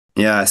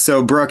Yeah.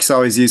 So Brooks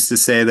always used to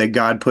say that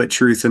God put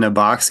truth in a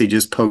box. He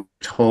just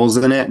poked holes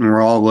in it and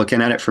we're all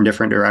looking at it from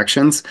different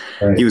directions.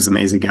 He Right. was an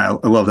amazing guy.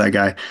 I love that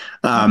guy.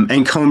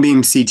 And Cone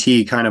Beam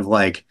CT kind of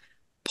like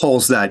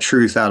pulls that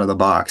truth out of the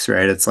box,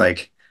 right? It's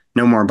like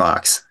no more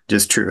box,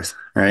 just truth,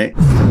 right?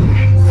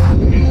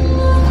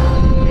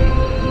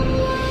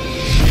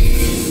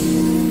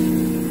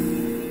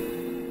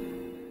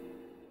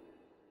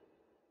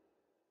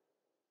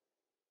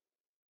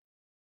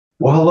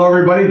 Well, hello,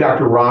 everybody.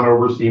 Dr. Ron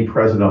Oberstein,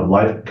 president of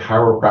Life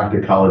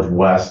Chiropractic College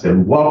West,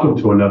 and welcome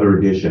to another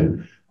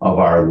edition of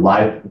our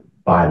Life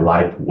by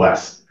Life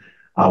West.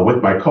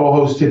 With my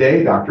co-host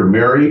today, Dr.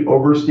 Mary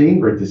Oberstein.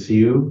 Great to see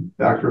you,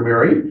 Dr.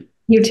 Mary.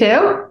 You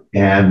too?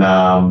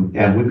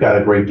 And we've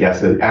got a great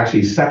guest.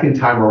 Actually, second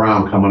time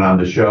around coming on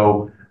the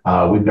show.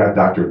 We've got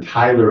Dr.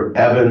 Tyler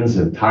Evans,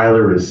 and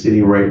Tyler is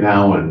sitting right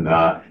now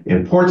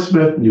in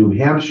Portsmouth, New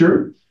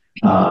Hampshire.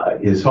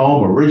 His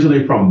home,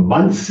 originally from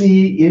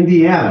Muncie,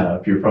 Indiana.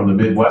 If you're from the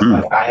Midwest,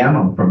 like I am,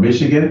 I'm from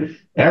Michigan.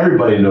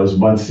 Everybody knows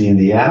Muncie,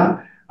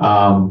 Indiana.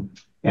 I'll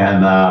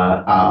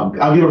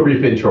give a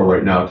brief intro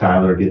right now,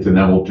 Tyler, and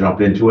then we'll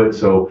jump into it.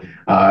 So,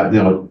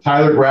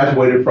 Tyler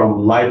graduated from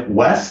Life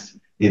West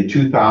in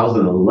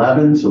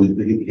 2011. So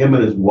him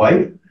and his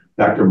wife,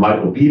 Dr.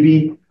 Michael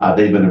Beebe,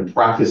 they've been in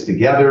practice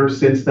together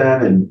since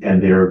then,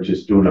 and they're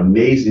just doing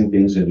amazing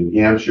things in New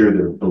Hampshire.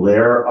 They're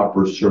Blair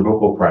Upper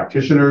Cervical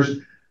practitioners.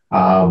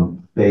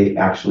 They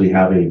actually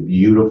have a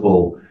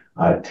beautiful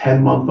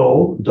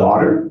 10-month-old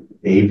daughter,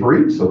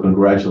 Avery. So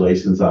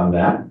congratulations on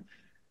that.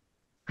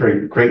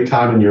 Great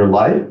time in your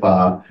life.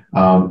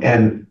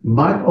 And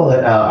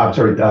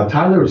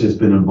Tyler has just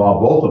been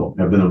involved, both of them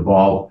have been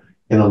involved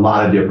in a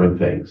lot of different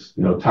things.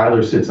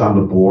 Tyler sits on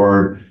the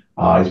board.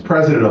 He's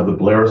president of the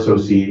Blair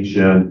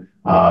Association,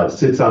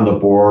 sits on the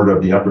board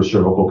of the Upper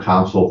Cervical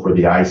Council for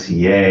the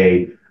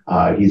ICA.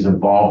 He's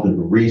involved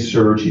in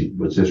research. He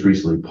was just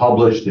recently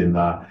published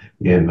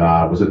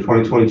was it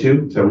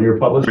 2022? Is that when you were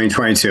published?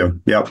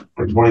 2022. Yep.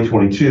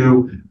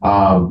 2022.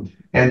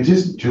 And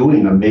just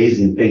doing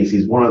amazing things.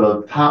 He's one of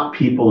the top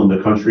people in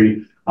the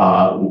country,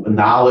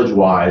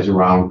 knowledge-wise,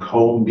 around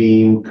Cone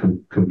Beam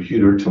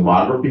Computer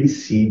Tomography,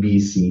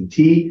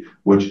 CBCT,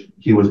 which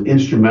he was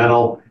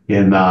instrumental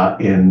in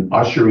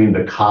ushering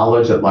the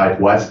college at Life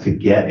West to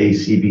get a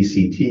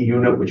CBCT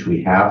unit, which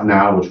we have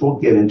now, which we'll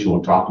get into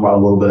and talk about a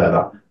little bit at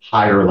a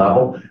higher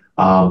level.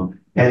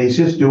 And he's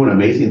just doing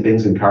amazing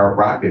things in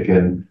chiropractic,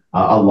 and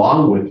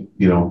along with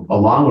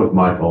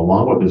Michael,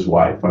 along with his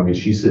wife. I mean,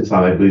 she sits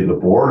on, I believe, the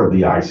board of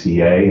the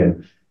ICA,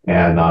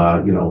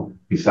 and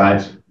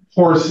besides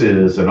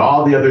horses and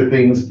all the other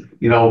things,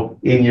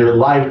 in your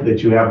life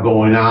that you have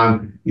going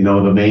on,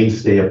 the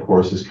mainstay, of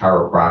course, is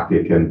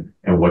chiropractic and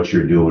what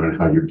you're doing and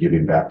how you're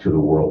giving back to the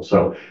world.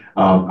 So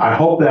I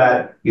hope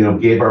that,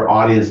 gave our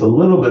audience a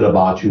little bit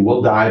about you.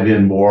 We'll dive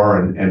in more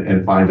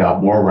and find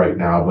out more right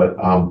now. But,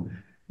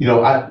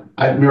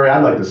 Mary,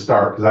 I'd like to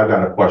start because I've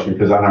got a question,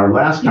 because on our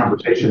last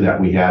conversation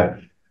that we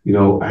had,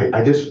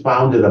 I just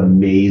found it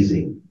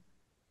amazing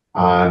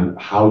on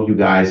how you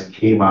guys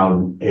came out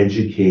and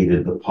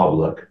educated the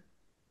public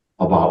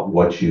about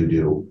what you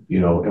do.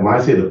 And when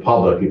I say the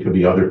public, it could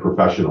be other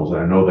professionals,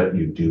 and I know that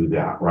you do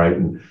that, right?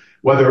 And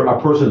whether a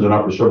person's an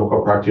upper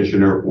cervical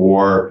practitioner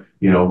or,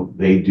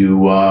 they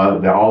do,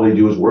 all they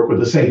do is work with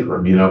the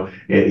sacrum,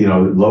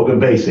 Logan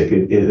Basic,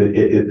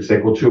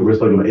 sacral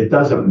tuberous ligament, it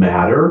doesn't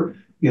matter,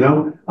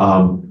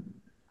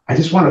 I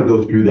just want to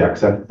go through that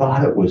because I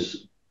thought it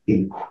was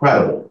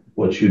incredible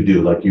what you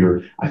do. Like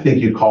I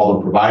think you call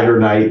them provider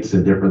nights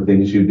and different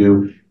things you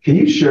do. Can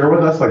you share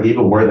with us, like,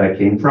 even where that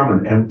came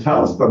from, and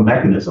tell us the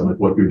mechanism of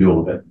what you're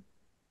doing with it?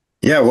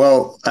 Yeah,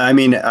 well, I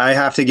mean, I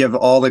have to give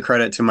all the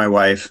credit to my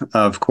wife,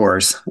 of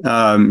course.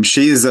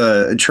 She's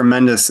a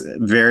tremendous,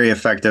 very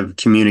effective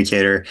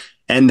communicator.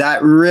 And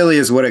that really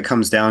is what it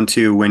comes down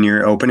to when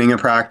you're opening a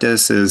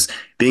practice, is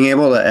being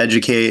able to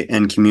educate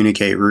and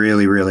communicate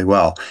really, really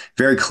well,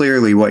 very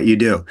clearly what you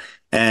do.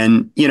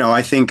 And,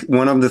 I think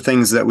one of the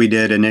things that we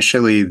did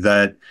initially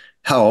that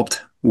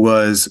helped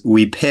was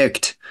we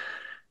picked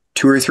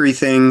two or three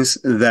things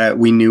that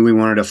we knew we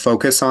wanted to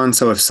focus on.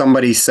 So if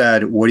somebody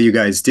said, "What do you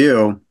guys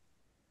do?"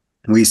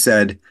 we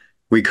said,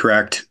 we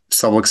correct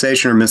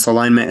subluxation or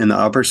misalignment in the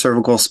upper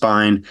cervical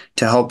spine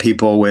to help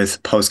people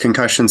with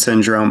post-concussion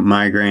syndrome,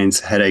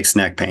 migraines, headaches,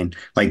 neck pain.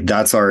 Like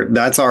that's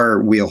our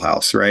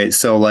wheelhouse, right?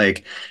 So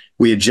like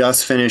we had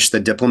just finished the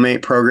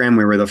Diplomate program.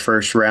 We were the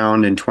first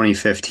round in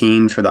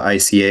 2015 for the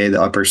ICA, the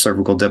Upper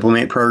Cervical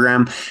Diplomate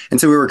program. And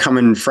so we were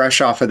coming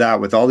fresh off of that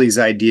with all these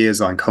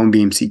ideas on Cone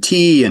Beam CT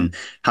and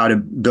how to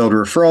build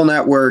referral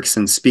networks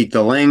and speak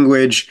the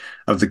language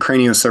of the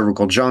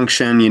craniocervical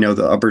junction,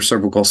 the upper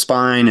cervical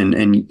spine,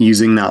 and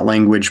using that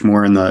language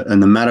more in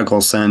the medical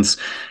sense.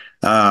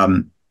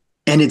 And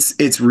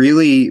it's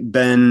really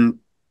been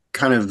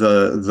kind of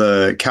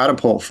the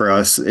catapult for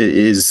us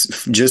is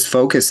just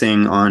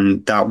focusing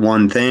on that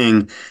one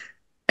thing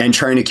and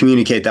trying to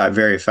communicate that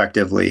very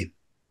effectively.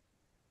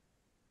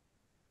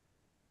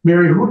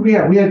 Mary, who do we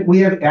have? We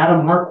have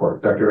Adam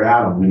Harcourt, Dr.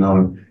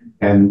 Adam,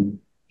 and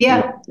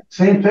Yeah.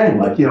 same thing.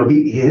 Like,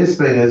 his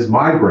thing is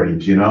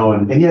migraines,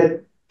 and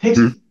yet takes,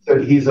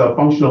 Mhm. he's a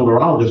functional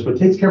neurologist, but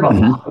takes care of a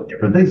Mhm. lot of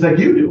different things like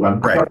you do. I'm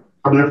Right.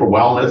 coming in for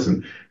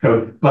wellness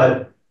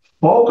but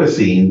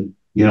focusing,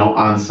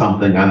 on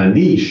something, on a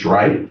niche,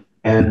 right?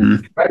 And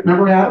Mhm. I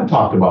remember Adam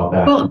talked about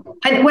that. Well,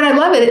 and what I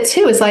love it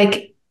too is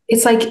like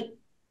it's like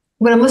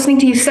what I'm listening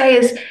to you say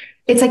is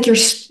it's like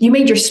you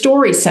made your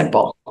story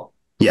simple.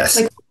 Yes.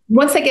 Like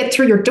once they get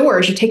through your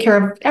doors, you take care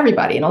of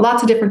everybody and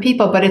lots of different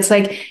people. But it's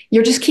like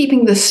you're just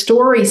keeping the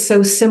story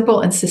so simple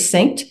and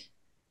succinct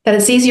that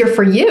it's easier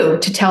for you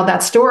to tell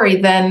that story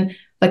than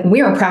like when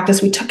we were in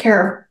practice, we took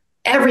care of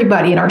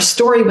everybody. And our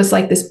story was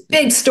like this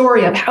big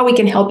story of how we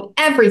can help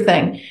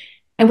everything.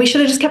 And we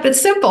should have just kept it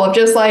simple of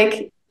just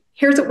like,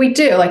 here's what we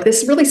do, like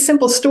this really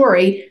simple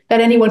story that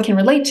anyone can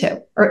relate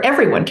to or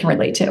everyone can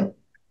relate to.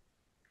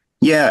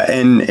 Yeah,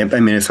 and if, I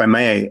mean, if I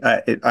may,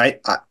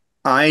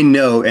 I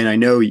know, and I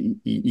know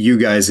you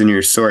guys in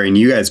your story, and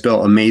you guys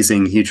built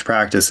amazing, huge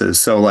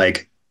practices. So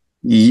like,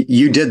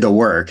 you did the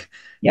work,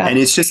 and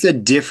Yeah. it's just a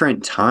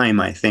different time,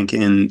 I think,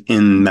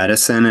 in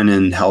medicine and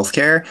in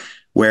healthcare.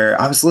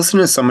 Where I was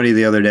listening to somebody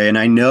the other day, and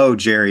I know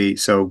Jerry,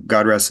 so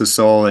God rest his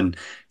soul, and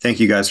thank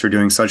you guys for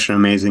doing such an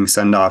amazing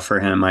send off for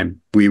him.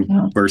 We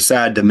Yeah. were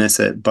sad to miss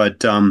it,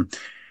 but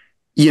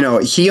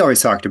he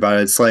always talked about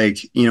it. It's like,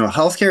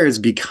 healthcare is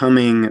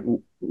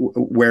becoming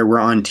where we're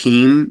on a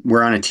team,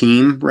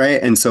 right?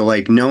 And so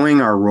like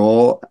knowing our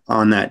role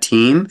on that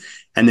team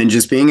and then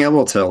just being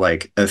able to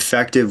like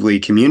effectively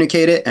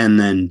communicate it and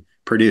then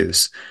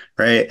produce,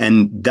 right?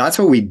 And that's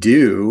what we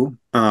do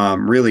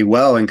really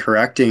well in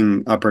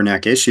correcting upper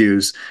neck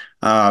issues.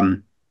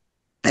 And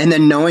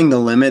then knowing the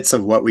limits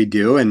of what we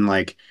do and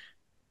like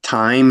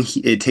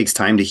it takes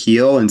time to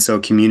heal, and so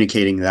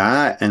communicating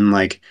that and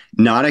like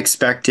not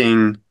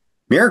expecting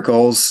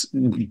miracles,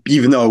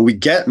 even though we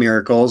get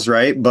miracles,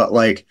 right? But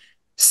like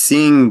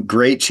seeing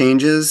great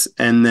changes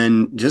and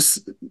then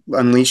just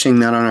unleashing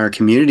that on our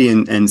community,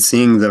 and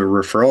seeing the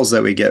referrals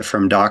that we get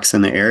from docs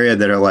in the area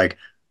that are like,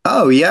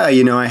 oh yeah,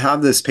 I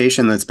have this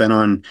patient that's been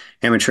on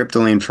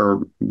amitriptyline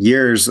for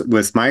years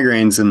with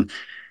migraines, and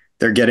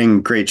they're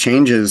getting great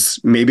changes.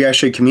 Maybe I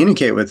should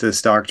communicate with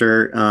this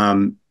doctor,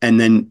 and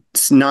then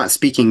not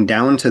speaking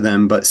down to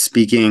them, but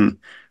speaking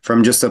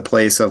from just a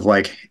place of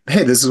like,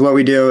 hey, this is what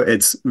we do.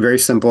 It's very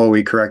simple.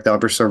 We correct the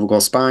upper cervical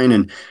spine,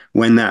 and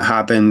when that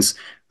happens,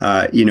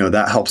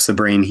 that helps the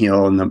brain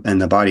heal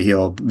and the body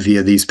heal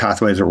via these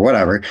pathways or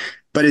whatever.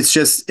 But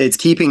it's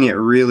keeping it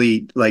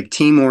really like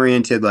team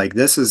oriented. Like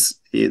this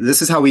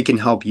is how we can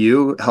help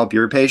you help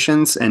your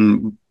patients,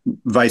 and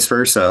vice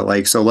versa.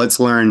 Like, so let's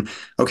learn,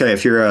 okay,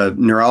 if you're a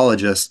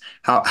neurologist,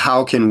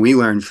 how can we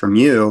learn from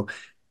you?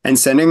 And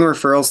sending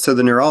referrals to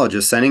the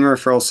neurologist, sending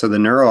referrals to the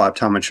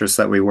neurooptometrists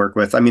that we work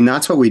with. I mean,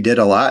 that's what we did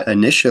a lot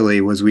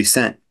initially, was we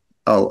sent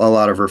a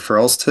lot of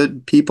referrals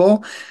to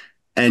people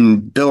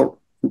and built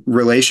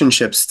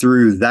relationships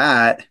through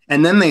that.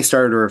 And then they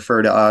started to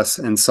refer to us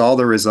and saw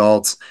the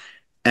results.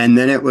 And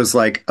then it was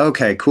like,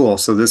 okay, cool.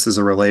 So this is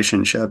a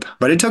relationship.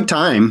 But it took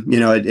time.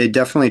 It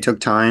definitely took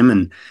time.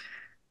 And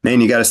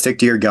man, you got to stick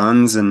to your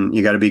guns, and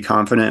you got to be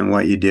confident in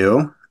what you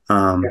do.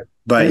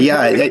 But And yeah,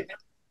 I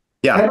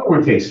yeah. know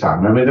it takes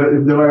time. I mean,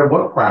 no matter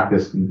what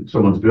practice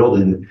someone's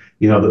building,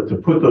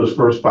 to put those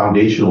first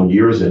foundational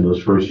years in,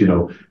 those first,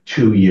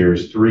 2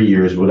 years, 3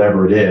 years,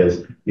 whatever it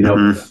is,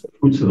 Mhm.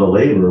 fruits of the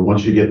labor,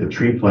 once you get the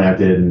tree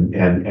planted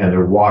and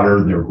they're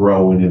watered and they're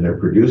growing and they're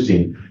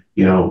producing,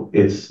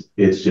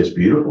 it's just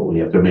beautiful.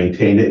 You have to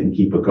maintain it and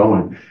keep it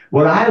going.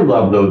 What I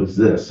love though is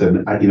this,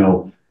 and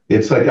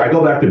it's like I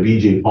go back to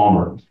BJ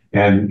Palmer.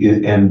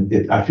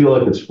 I feel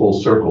like it's full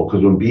circle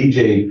because when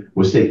BJ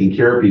was taking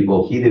care of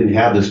people, he didn't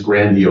have this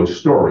grandiose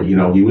story.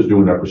 He was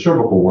doing upper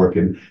cervical work,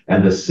 and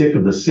the sick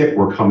of the sick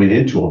were coming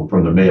into him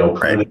from the Mayo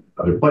Right. Clinic and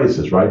other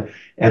places, right?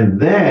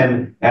 And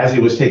then as he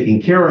was taking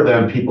care of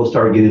them, people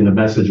started getting the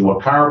message of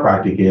what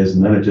chiropractic is,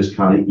 and then it just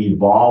kind of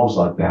evolves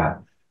like that.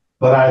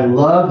 But I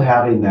love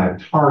having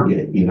that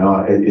target.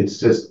 It's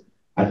just,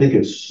 I think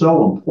it's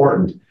so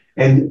important.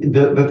 And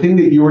the thing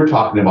that you were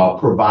talking about,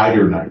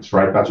 provider nights,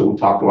 right? That's what we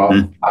talked about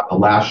Mhm. on the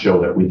last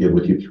show that we did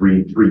with you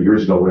three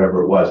years ago,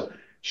 whatever it was.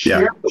 Yeah.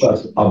 Share with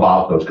us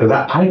about those, because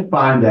I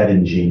find that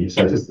ingenious.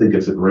 I just think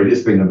it's the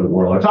greatest thing in the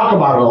world. I talk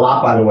about it a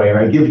lot, by the way, and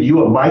I give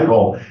you and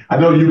Michael. I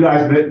know you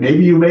guys,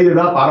 maybe you made it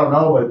up. I don't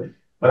know,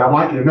 but I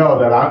want you to know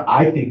that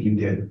I think you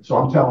did. So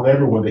I'm telling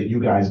everyone that you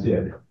guys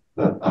did.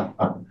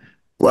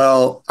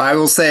 Well, I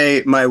will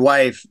say my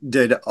wife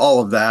did all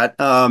of that.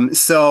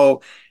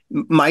 So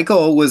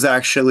Michael was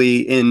actually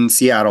in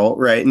Seattle,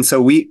 right? And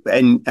so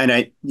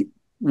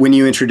when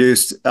you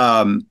introduced,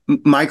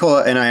 Michael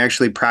and I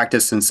actually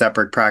practiced in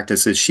separate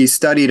practices. She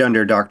studied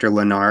under Dr.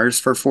 Lenars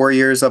for 4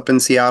 years up in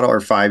Seattle, or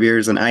 5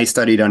 years, and I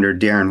studied under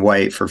Darren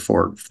White for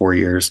four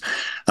years.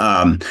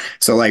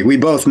 So like we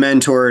both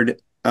mentored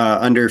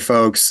under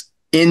folks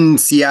in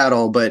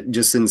Seattle, but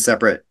just in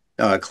separate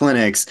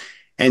clinics.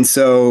 And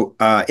so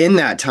in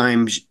that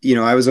time,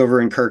 I was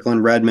over in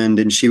Kirkland, Redmond,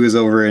 and she was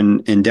over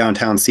in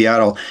downtown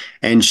Seattle,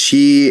 and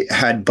she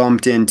had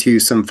bumped into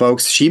some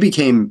folks. She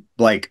became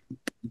like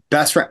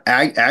best friend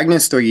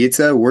Agnes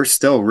Stoyica. We're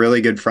still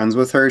really good friends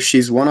with her.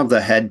 She's one of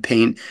the head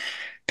pain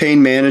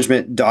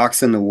management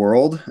docs in the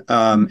world.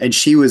 And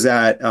she was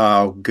at,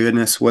 oh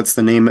goodness, what's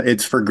the name?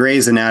 It's for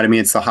Grey's Anatomy.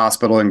 It's the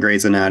hospital in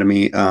Grey's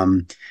Anatomy.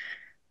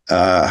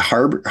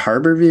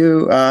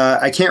 Harborview.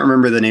 I can't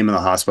remember the name of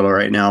the hospital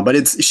right now,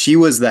 but she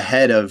was the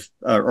head of,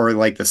 or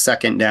like the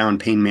second down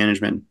pain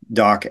management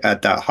doc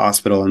at that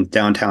hospital in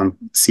downtown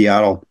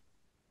Seattle.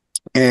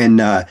 And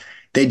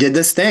they did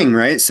this thing,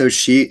 right? So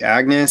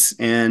Agnes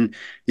and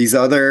these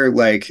other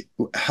like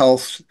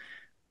health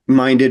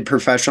minded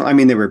professional. I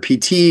mean, they were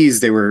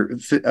PTs, they were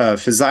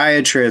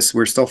physiatrists.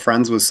 We're still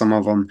friends with some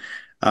of them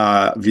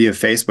via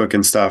Facebook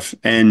and stuff.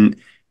 And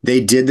they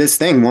did this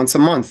thing once a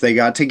month. They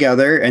got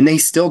together and they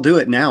still do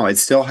it now. It's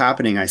still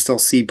happening. I still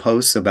see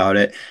posts about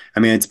it. I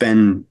mean, it's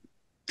been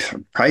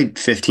probably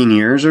 15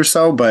 years or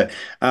so, but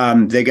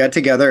they get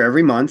together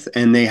every month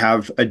and they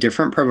have a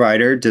different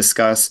provider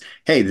discuss,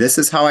 hey, this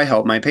is how I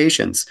help my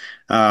patients.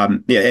 Yeah,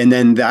 and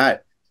then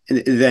that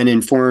then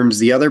informs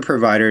the other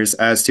providers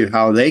as to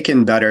how they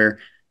can better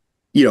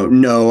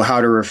know how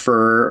to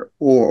refer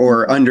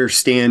or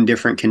understand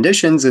different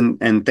conditions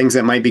and things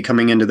that might be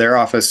coming into their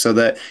office so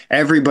that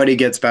everybody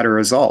gets better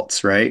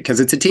results, right? Because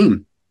it's a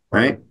team,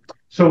 right?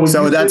 So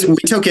we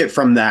took it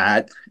from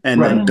that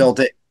and then built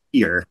it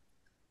here.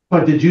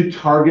 But did you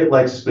target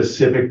like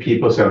specific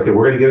people? Say, okay,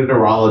 we're going to get a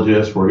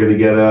neurologist, we're going to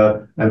get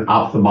an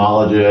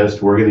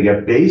ophthalmologist, we're going to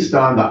get based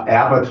on the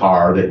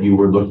avatar that you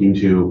were looking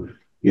to,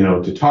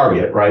 to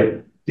target,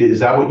 right? Is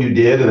that what you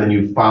did? And then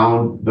you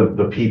found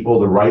the people,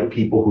 the right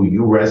people who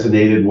you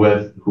resonated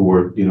with, who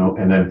were,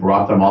 and then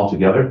brought them all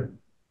together?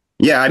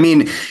 Yeah, I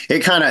mean, it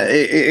kind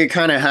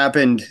of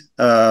happened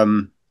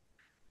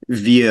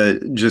via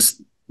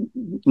just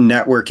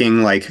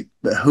networking, like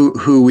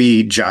who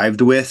we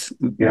jived with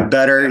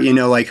better,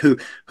 like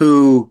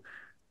who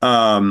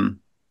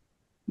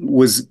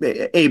was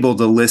able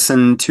to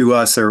listen to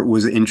us or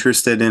was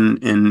interested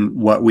in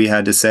what we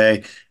had to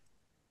say.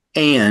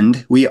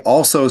 And we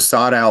also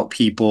sought out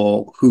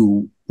people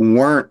who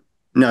weren't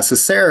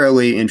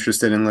necessarily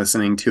interested in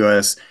listening to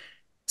us.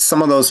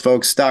 Some of those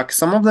folks stuck,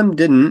 some of them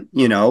didn't,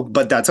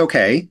 but that's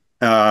okay.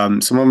 Some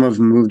of them have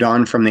moved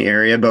on from the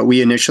area, but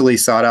we initially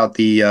sought out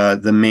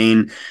the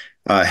main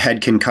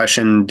head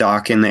concussion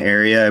doc in the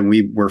area, and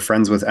we were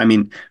friends.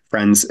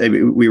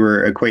 We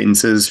were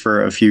acquaintances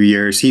for a few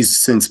years. He's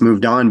since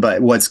moved on,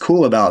 but what's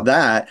cool about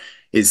that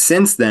is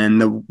since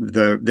then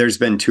there's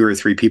been 2 or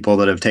 3 people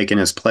that have taken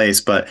his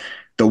place, but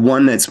the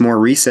one that's more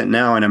recent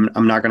now, and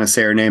I'm not going to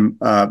say her name,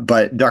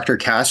 but Dr.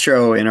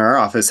 Castro in our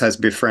office has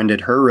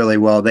befriended her really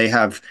well. They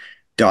have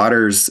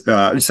daughter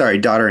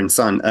and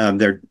son.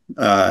 Their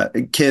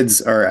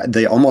kids are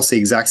almost the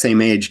exact same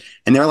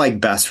age, and they're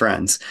like best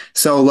friends.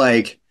 So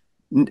like,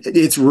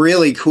 it's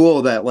really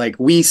cool that like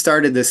we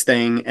started this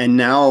thing, and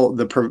now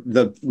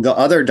the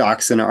other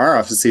docs in our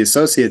office, the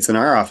associates in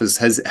our office,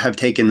 have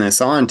taken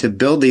this on to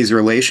build these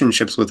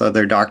relationships with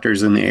other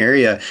doctors in the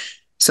area.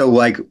 So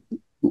like,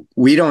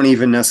 we don't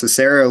even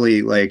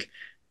necessarily like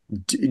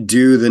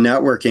do the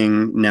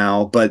networking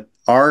now, but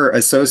our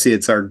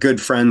associates are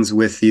good friends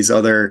with these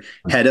other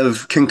head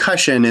of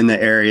concussion in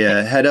the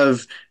area, head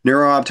of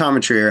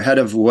neurooptometry, or head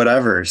of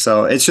whatever.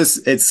 So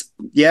it's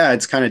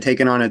kind of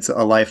taken on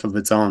a life of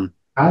its own.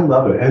 I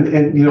love it.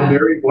 And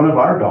Mary, one of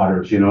our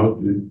daughters,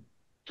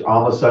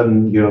 all of a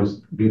sudden,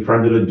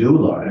 befriended a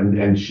doula,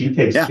 and she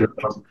takes care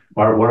of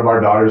one of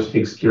our daughters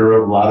takes care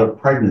of a lot of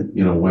pregnant,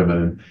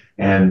 women.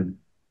 And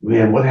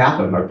man, what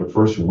happened? Like the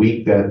first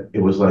week that it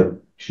was like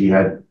she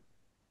had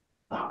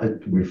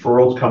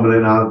referrals coming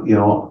in on,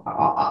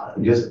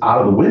 just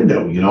out of the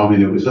window, I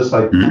mean, it was just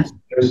like,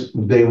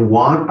 they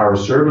want our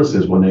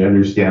services when they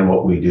understand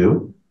what we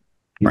do,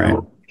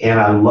 know, and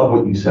I love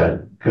what you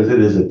said, because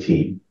it is a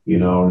team.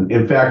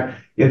 In fact,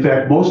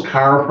 most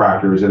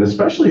chiropractors, and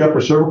especially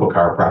upper cervical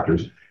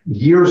chiropractors,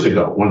 years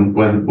ago,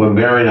 when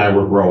Mary and I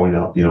were growing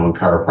up, in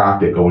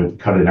chiropractic, going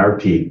cutting our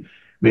teeth,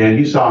 man,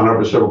 you saw an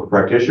upper cervical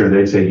practitioner,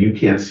 they'd say, you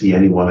can't see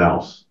anyone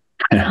else.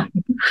 Yeah.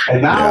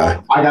 And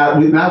now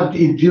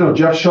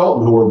Jeff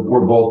Schulten, who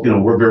we're both,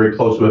 we're very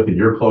close with, and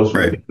you're close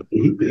with.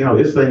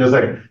 His thing is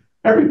like,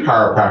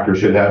 everyone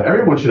should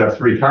have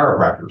 3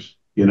 chiropractors.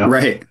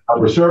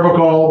 Upper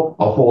cervical,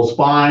 a full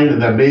spine,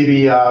 and then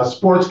maybe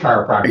sports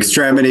chiropractic,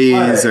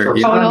 extremities, or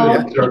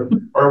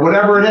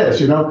whatever it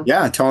is,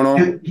 Yeah, tonal.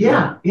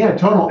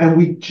 Tonal. And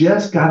we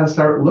just got to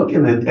start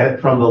looking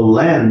at from the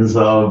lens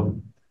of,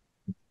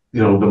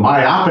 the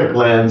myopic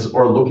lens,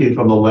 or looking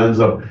from the lens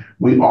of,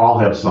 we all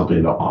have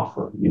something to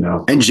offer,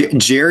 And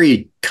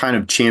Jerry kind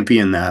of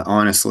championed that,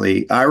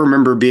 honestly. I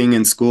remember being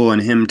in school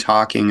and him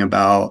talking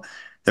about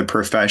the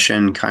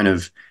profession kind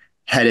of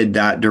headed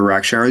that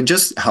direction, or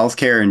just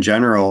healthcare in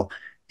general.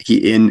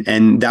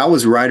 And that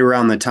was right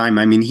around the time.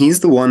 I mean, he's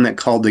the one that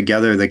called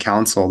together the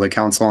council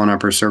on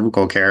upper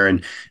cervical care,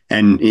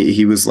 and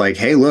he was like,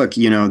 "Hey, look,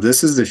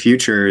 this is the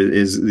future.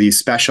 Is these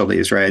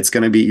specialties, right?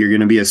 You're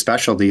going to be a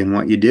specialty in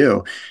what you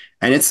do."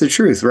 And it's the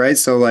truth, right?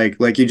 So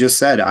like you just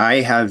said,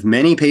 I have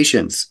many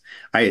patients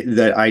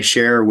that I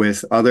share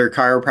with other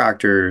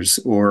chiropractors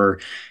or,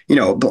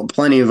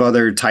 plenty of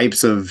other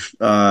types of,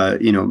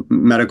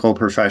 medical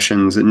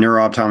professions,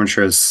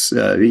 neurooptometrists,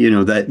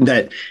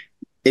 that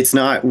it's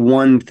not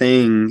one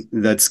thing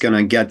that's going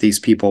to get these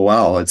people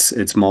well.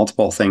 It's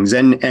multiple things.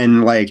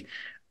 And like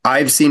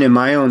I've seen in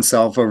my own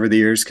self over the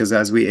years, because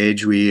as we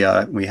age, we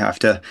have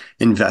to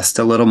invest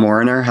a little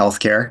more in our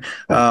healthcare.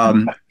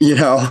 But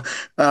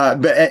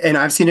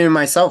I've seen it in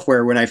myself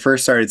where when I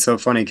first started, it's so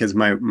funny because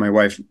my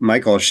wife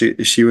Michael,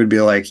 she would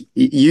be like,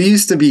 "You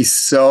used to be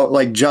so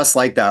like just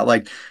like that,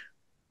 like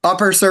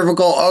upper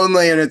cervical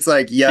only," and it's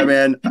like, yeah,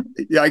 man,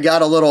 I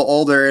got a little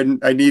older and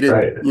I needed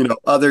Right.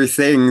 other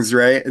things,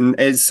 right? And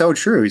it's so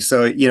true.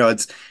 So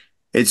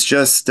it's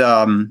just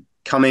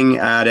coming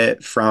at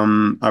it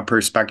from a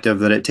perspective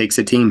that it takes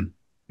a team.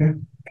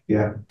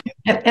 Yeah.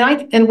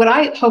 Yeah. And what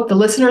I hope the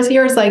listeners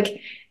hear is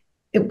like,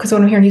 because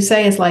what I'm hearing you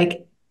say is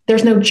like,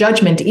 there's no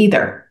judgment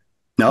either.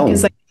 No.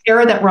 Because like the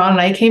era that Ron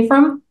and I came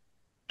from,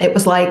 it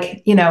was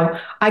like,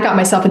 I got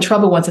myself in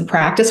trouble once in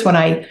practice when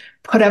I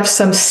put up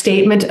some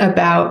statement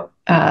about,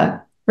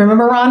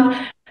 remember, Ron,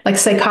 like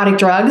psychotic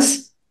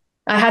drugs.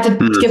 I had to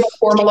give a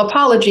formal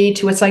apology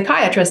to a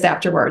psychiatrist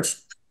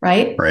afterwards,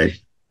 right? Right.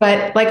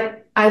 But like,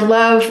 I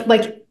love,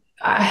 like,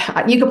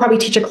 you could probably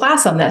teach a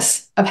class on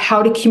this of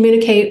how to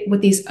communicate with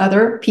these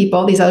other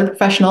people, these other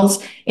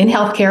professionals in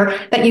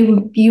healthcare that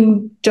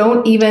you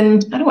don't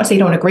even, I don't want to say you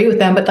don't agree with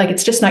them, but like,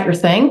 it's just not your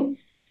thing.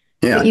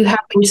 Yeah. But you have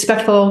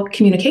respectful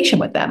communication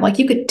with them. Like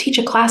you could teach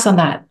a class on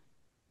that.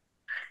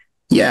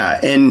 Yeah.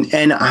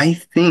 And I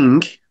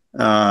think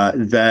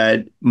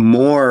that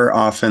more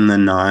often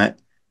than not,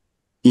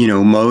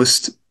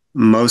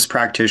 most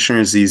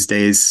practitioners these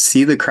days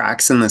see the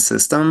cracks in the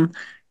system,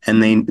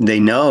 and they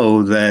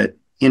know that,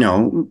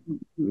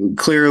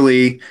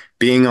 clearly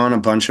being on a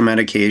bunch of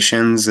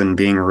medications and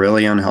being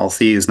really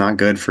unhealthy is not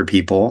good for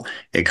people.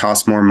 It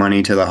costs more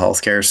money to the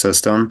healthcare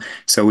system.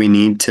 So we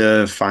need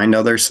to find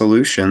other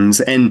solutions.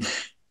 And,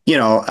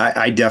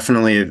 I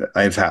definitely,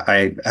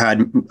 I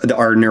had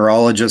our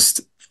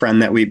neurologist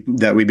friend that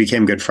we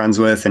became good friends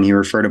with, and he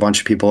referred a bunch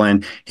of people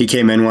in. He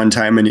came in one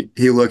time and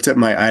he looked at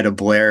I had a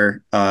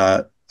Blair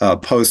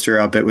poster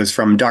up. It was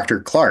from Dr.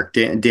 Clark,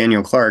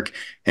 Daniel Clark,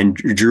 and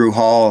Drew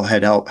Hall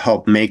had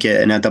helped make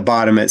it. And at the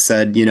bottom it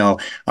said,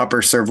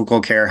 upper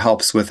cervical care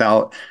helps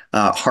without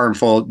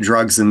harmful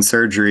drugs and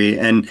surgery.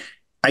 And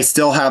I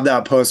still have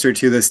that poster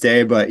to this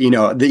day. But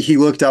he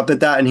looked up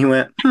at that and he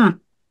went, and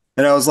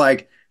I was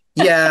like,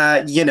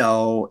 yeah,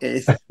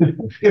 It's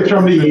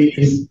from the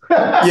 80s.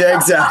 Yeah,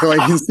 exactly.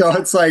 So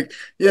it's like,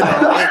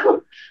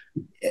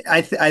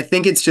 I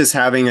think it's just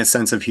having a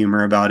sense of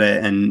humor about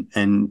it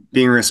and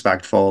being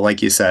respectful,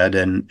 like you said,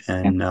 and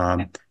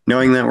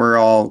knowing that we're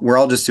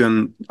all just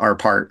doing our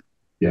part.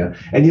 Yeah.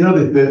 And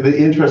the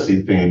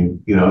interesting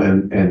thing,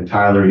 and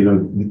Tyler,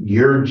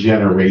 your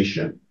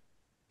generation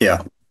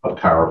Yeah. of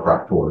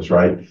chiropractors,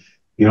 right?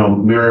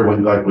 Mary,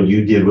 what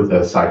you did with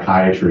the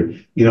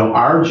psychiatry,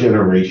 our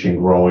generation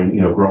growing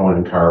in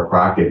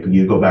chiropractic,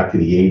 you go back to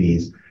the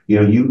 80s,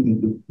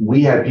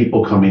 we had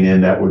people coming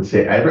in that would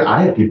say,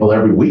 I had people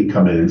every week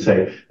come in and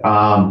say,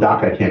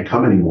 "Doc, I can't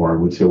come anymore."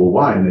 And we'd say, "Well,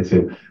 why?" And they'd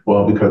say,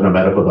 "Well, because my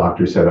medical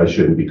doctor said I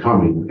shouldn't be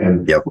coming."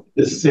 And Yep.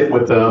 just sit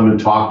with them and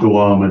talk to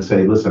them and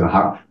say, "Listen,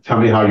 tell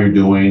me how you're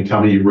doing.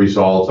 Tell me your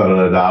results. Da, da,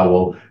 da, da.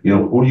 Well,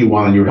 who do you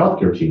want on your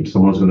healthcare team?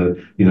 Someone's going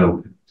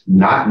to,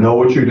 not know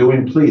what you're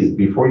doing. Please,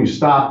 before you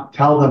stop,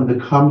 tell them to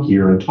come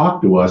here and talk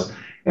to us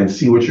and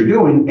see what you're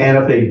doing. And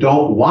if they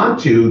don't want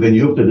to, then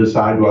you have to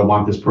decide, do I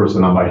want this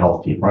person on my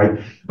health team," right?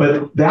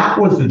 But that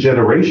was the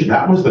generation,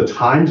 that was the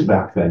times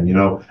back then,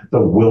 the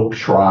Wilk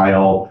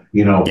trial,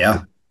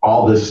 Yeah.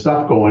 all this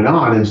stuff going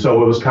on. And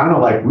so it was kind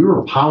of like we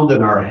were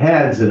pounding our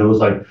heads, and it was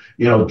like,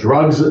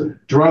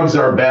 drugs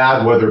are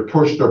bad, whether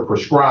pushed or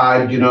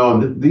prescribed,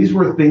 and these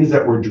were things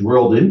that were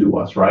drilled into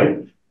us, right?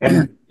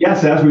 And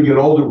yes, as we get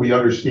older, we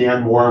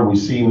understand more and we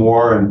see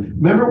more.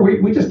 And remember,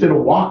 we just did a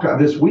walk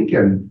this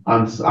weekend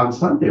on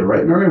Sunday,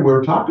 right, Mary? We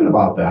were talking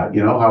about that,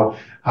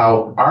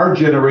 how our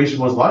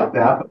generation was like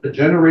that, but the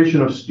generation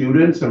of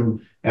students,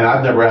 and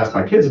I've never asked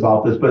my kids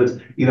about this, but it's,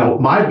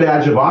 my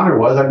badge of honor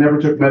was I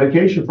never took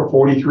medication for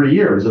 43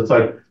 years. It's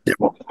like,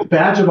 what kind of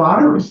badge of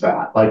honor is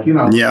that? Like,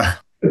 Yeah.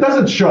 it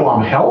doesn't show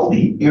I'm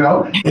healthy,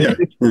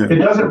 It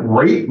doesn't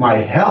rate my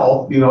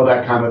health,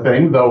 that kind of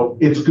thing, though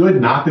it's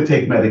good not to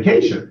take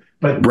medication.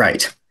 But,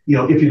 Right.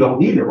 if you don't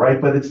need it,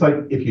 right? But it's like,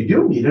 if you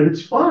do need it,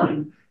 it's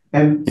fine.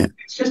 And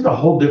it's just a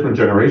whole different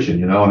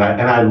generation, and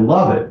I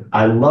love it.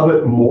 I love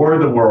it more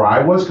than where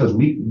I was, because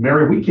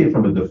Mary, we came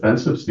from a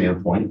defensive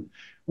standpoint.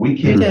 We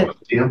came from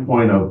a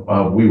standpoint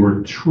of we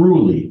were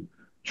truly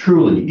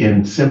truly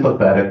in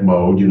sympathetic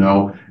mode,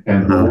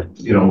 and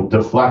Mhm.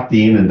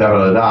 deflecting and da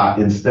da da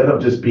da, instead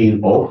of just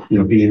being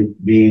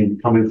being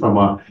coming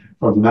from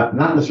not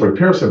necessarily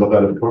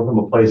parasympathetic, but coming from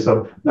a place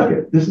of,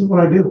 okay, this is what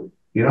I do.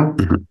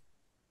 Mhm.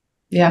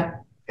 Yeah.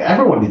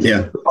 Everyone needs a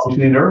Yeah. good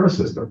functioning nervous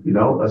system,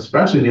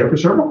 especially in the upper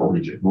cervical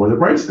region where the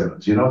brainstem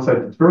is. It's like,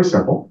 it's very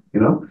simple.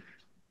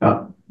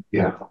 Uh,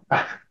 yeah.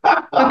 Okay.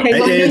 Well, I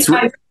know you It's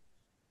guys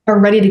are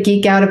ready to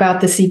geek out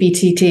about the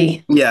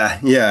CBTT. Yeah,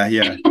 yeah,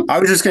 yeah. I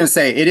was just gonna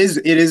say it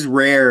is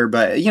rare,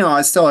 but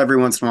I still every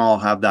once in a while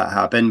have that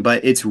happen,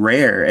 but it's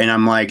rare. And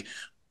I'm like,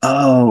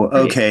 oh,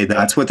 Right. okay,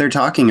 that's what they're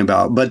talking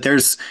about. But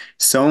there's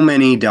so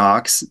many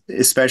docs,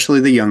 especially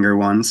the younger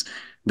ones,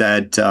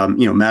 that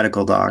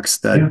medical docs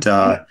Yeah.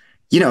 that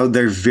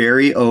they're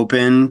very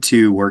open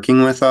to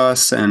working with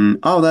us and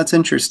oh, that's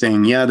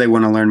interesting. Yeah, they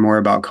want to learn more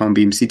about Cone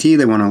Beam CT,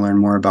 they want to learn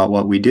more about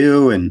what we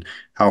do and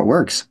how it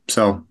works.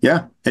 So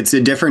yeah, it's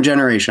a different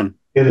generation.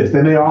 It is,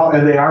 and they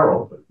are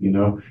open.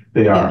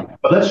 They Yeah. are.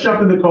 But let's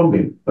jump into Cone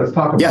Beam. Let's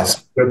talk about Yes.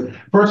 it. But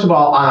first of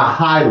all, on a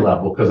high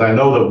level, because I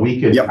know that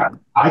we could. Yep.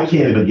 I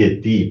can't even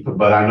get deep,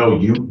 but I know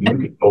you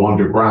can go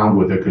underground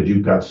with it because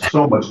you've got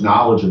so much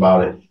knowledge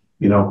about it.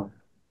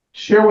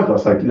 Share with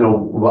us,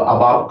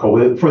 about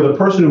for the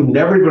person who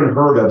never even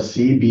heard of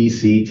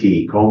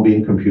CBCT, Cone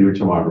Beam Computer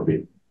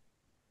Tomography.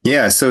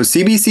 Yeah, so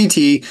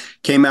CBCT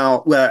came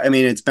out, well, I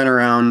mean, it's been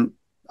around,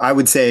 I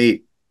would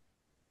say,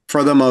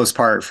 for the most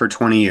part, for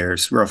 20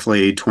 years,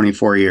 roughly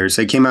 24 years.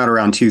 It came out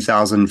around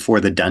 2000 for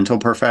the dental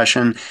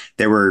profession.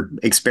 They were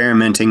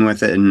experimenting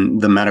with it in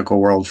the medical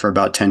world for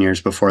about 10 years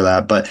before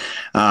that. But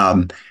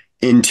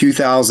in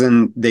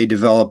 2000, they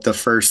developed the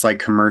first like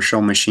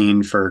commercial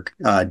machine for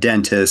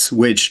dentists,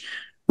 which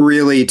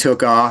really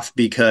took off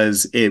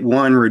because it,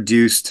 one,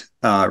 reduced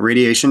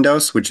radiation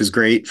dose, which is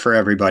great for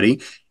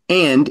everybody,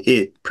 and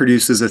it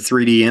produces a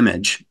 3D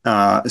image.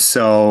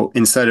 So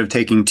instead of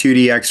taking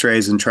 2D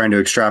X-rays and trying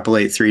to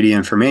extrapolate 3D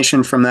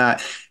information from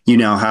that, you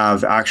now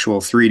have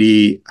actual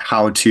 3D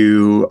how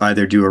to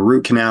either do a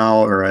root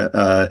canal or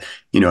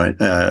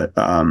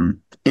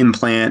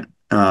implant,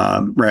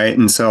 right?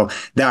 And so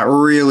that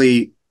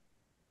really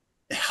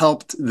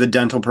helped the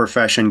dental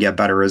profession get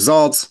better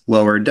results,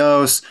 lower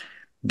dose,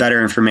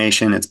 better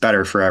information. It's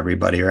better for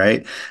everybody,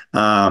 right?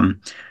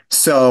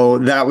 So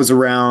that was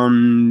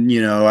around,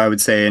 I would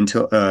say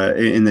until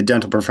in the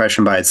dental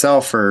profession by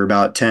itself for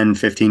about 10,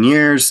 15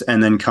 years.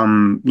 And then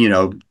come,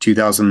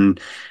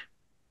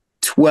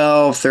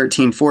 2012,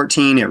 13,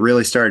 14, it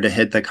really started to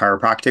hit the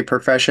chiropractic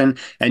profession.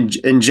 And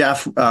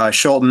Jeff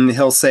Schulten,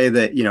 he'll say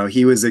that,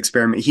 he was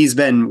he's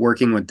been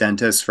working with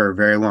dentists for a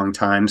very long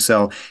time.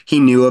 So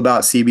he knew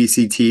about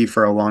CBCT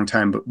for a long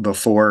time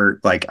before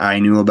like I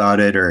knew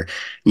about it, or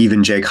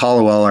even Jake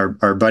Hollowell,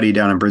 our buddy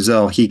down in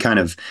Brazil.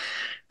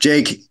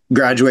 Jake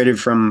graduated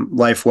from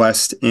Life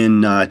West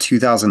in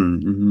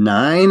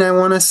 2009, I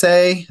want to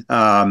say.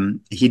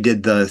 He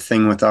did the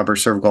thing with Upper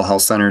Cervical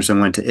Health Centers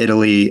and went to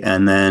Italy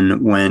and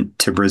then went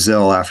to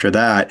Brazil after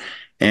that.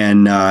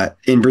 And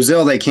in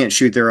Brazil, they can't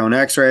shoot their own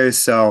x-rays.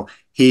 So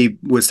he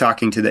was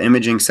talking to the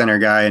imaging center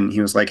guy and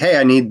he was like, hey,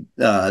 I need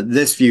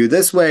this view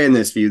this way and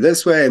this view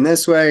this way and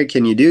this way.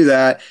 Can you do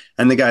that?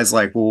 And the guy's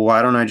like, well,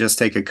 why don't I just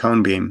take a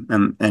cone beam?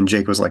 And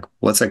Jake was like,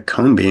 what's a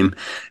cone beam?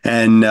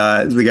 And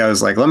the guy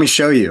was like, let me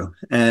show you.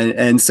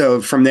 And so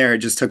from there, it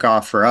just took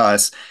off for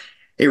us.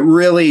 It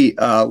really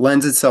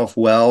lends itself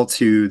well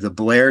to the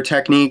Blair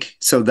technique.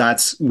 So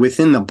that's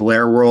within the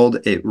Blair world,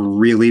 it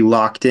really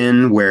locked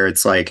in where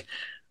it's like,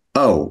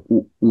 oh,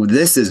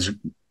 this is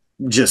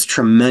just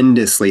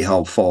tremendously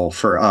helpful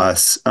for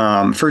us.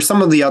 For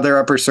some of the other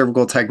upper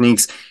cervical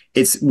techniques,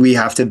 we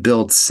have to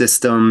build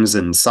systems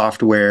and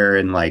software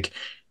and like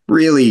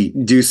really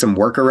do some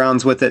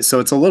workarounds with it.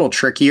 So it's a little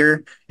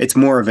trickier. It's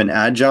more of an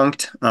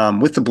adjunct.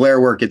 With the Blair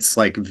work, it's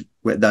like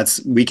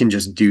we can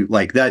just do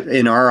like that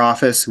in our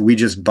office. We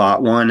just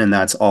bought one and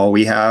that's all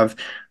we have.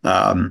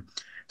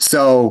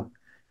 So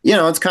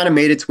it's kind of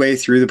made its way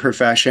through the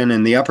profession,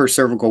 and the upper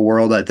cervical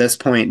world at this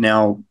point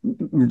now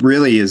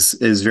really is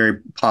very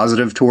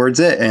positive towards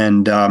it.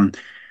 And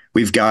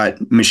we've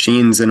got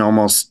machines in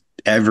almost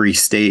every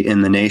state in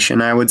the nation,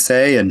 I would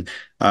say. And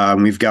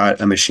we've got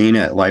a machine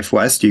at Life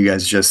West. You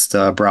guys just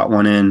brought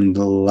one in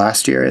the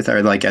last year,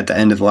 or like at the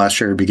end of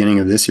last year, beginning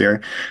of this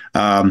year.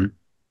 And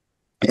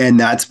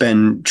that's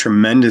been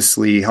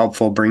tremendously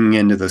helpful bringing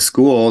into the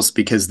schools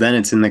because then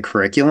it's in the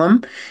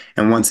curriculum.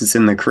 And once it's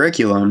in the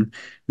curriculum,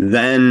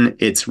 then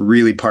it's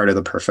really part of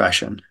the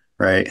profession,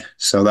 right?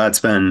 So that's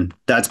been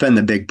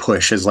the big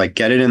push, is like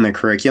get it in the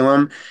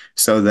curriculum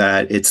so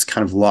that it's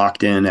kind of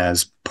locked in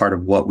as part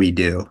of what we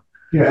do.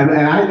 Yeah,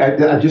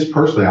 and I just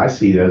personally, I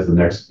see it as the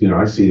next,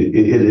 I see it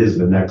is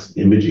the next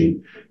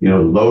imaging,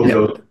 low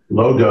dose,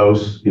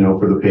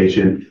 for the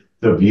patient.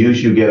 The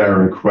views you get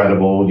are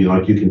incredible.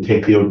 Like you can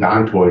take the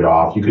odontoid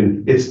off.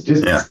 It's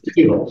just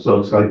digital.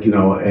 So it's like,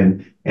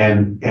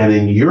 and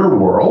in your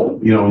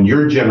world, in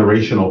your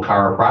generational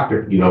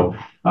chiropractic,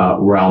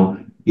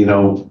 realm,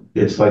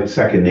 it's like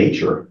second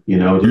nature,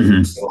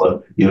 Hmm.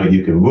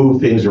 you can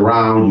move things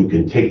around, you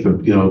can take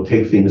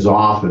things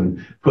off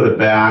and put it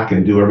back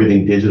and do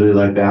everything digitally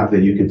like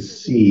that you can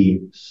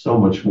see so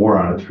much more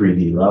on a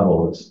 3D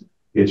level.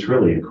 It's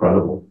really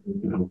incredible.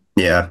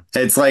 Yeah,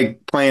 it's like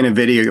playing a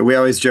video. We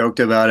always joked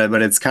about it,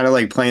 but it's kind of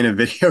like playing a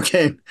video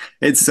game.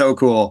 It's so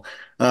cool.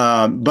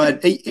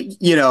 But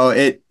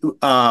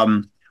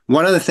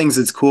one of the things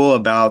that's cool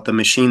about the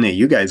machine that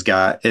you guys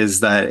got is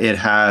that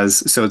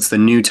it's the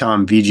new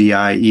Tom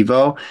VGI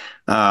Evo.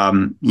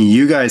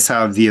 You guys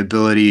have the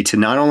ability to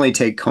not only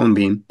take cone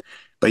beam,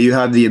 but you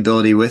have the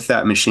ability with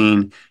that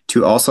machine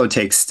to also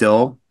take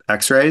still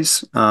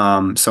X-rays.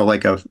 So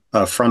like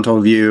a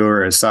frontal view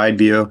or a side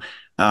view.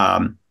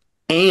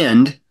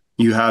 And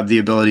you have the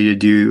ability to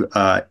do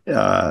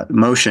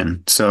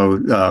motion, so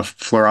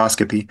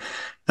fluoroscopy.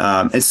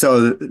 And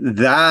so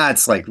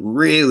that's like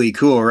really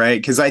cool,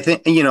 right? Because I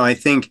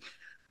think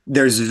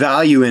there's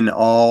value in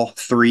all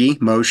three,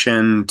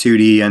 motion,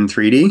 2D and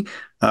 3D.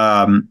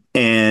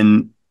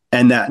 And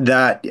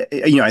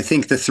I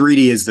think the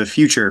 3D is the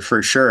future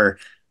for sure.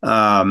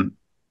 And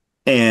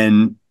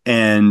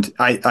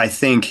I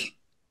think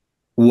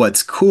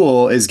what's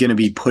cool is going to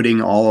be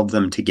putting all of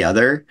them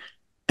together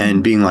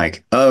and being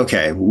like,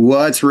 okay,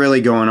 what's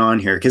really going on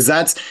here?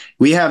 Because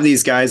we have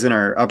these guys in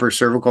our upper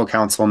cervical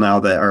council now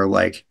that are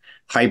like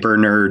hyper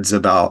nerds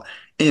about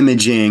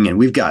imaging, and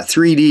we've got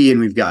 3D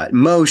and we've got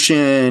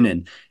motion,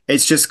 and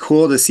it's just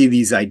cool to see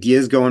these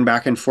ideas going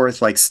back and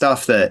forth, like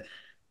stuff that,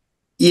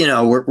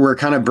 we're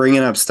kind of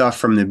bringing up stuff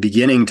from the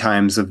beginning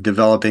times of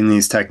developing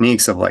these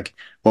techniques of like,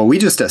 well, we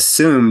just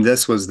assumed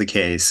this was the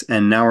case.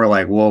 And now we're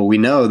like, well, we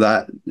know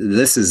that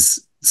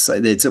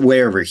it's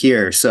way over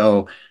here.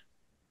 So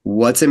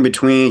what's in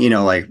between,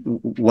 like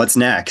what's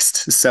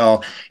next?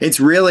 So it's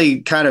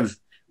really kind of,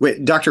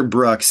 wait, Dr.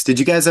 Brooks, did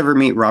you guys ever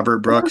meet Robert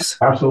Brooks?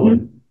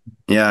 Absolutely.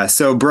 Yeah.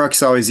 So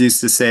Brooks always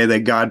used to say that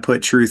God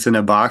put truth in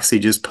a box. He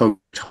just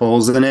poked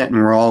holes in it and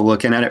we're all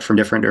looking at it from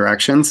different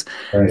directions.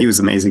 Right. He was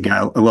an amazing guy.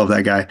 I love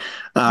that guy.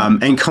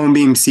 And Cone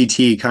Beam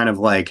CT kind of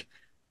like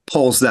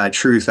pulls that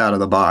truth out of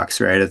the box,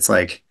 right? It's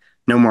like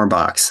no more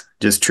box,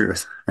 just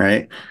truth,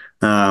 right?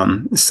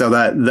 So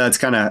that's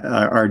kind of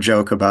our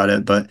joke about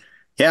it. But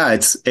yeah,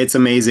 it's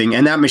amazing.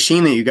 And that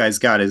machine that you guys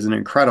got is an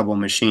incredible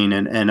machine.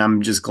 And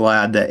I'm just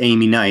glad that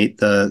Amy Knight,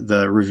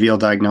 the Reveal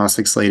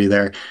Diagnostics lady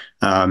there,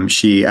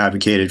 she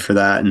advocated for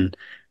that. And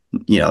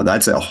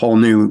that's a whole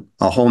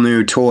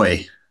new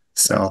toy.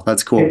 So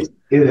that's cool. It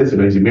is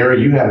amazing.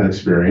 Mary, you had an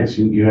experience.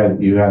 You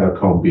had a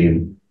cone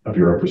beam of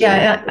your upper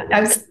cervical.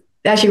 Yeah,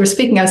 as you were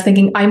speaking, I was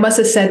thinking I must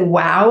have said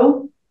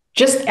wow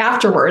just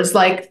afterwards,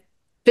 like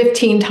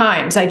 15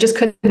 times. I just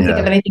couldn't think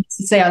of anything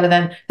to say other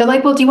than they're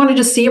like, well, do you want to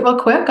just see it real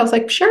quick? I was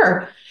like,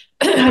 sure.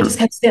 I just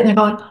kept sitting there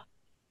going,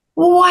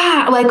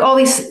 wow, like all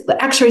these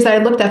x-rays that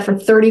I looked at for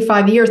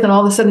 35 years. And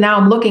all of a sudden now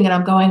I'm looking and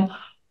I'm going,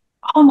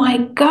 oh my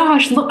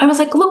gosh. Look, I was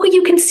like, look what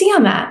you can see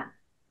on that.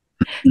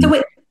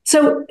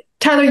 So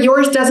Tyler, is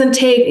yours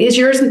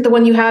the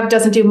one you have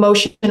doesn't do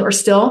motion or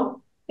still?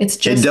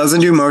 It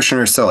doesn't do motion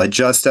or still. It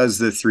just does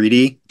the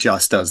 3D,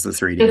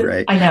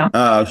 right? I know.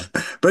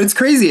 But it's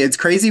crazy. It's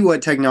crazy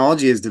what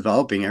technology is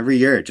developing every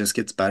year. It just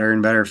gets better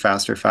and better,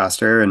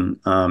 faster. And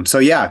so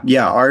yeah,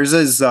 ours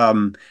is,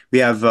 we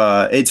have,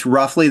 it's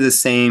roughly the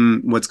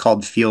same, what's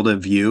called field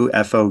of view,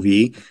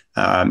 FOV.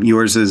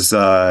 Yours is,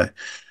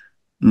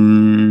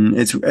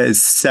 it's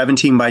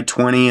 17 by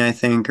 20, I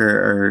think,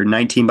 or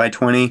 19 by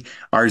 20.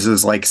 Ours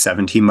is like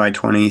 17 by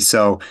 20.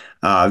 So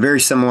very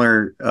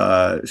similar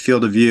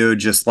field of view,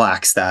 just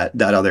lacks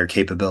that other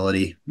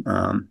capability,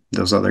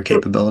 those other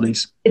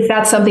capabilities. Is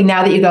that something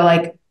now that you go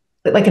like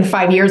in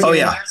 5 years? Oh,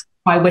 yeah.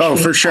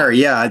 For sure.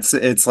 Yeah.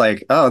 It's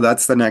like, oh,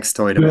 that's the next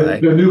toy to buy.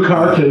 The new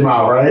car came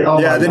out, right? Oh,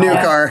 yeah, the new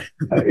car.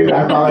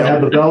 I thought I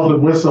had the bells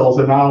and whistles,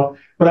 and now,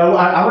 but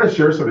I want to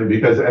share something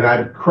because,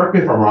 correct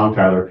me if I'm wrong,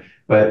 Tyler,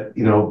 but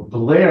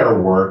Blair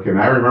work,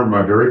 and I remember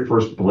my very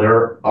first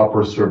Blair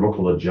upper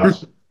cervical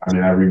adjustment. I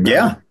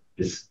remember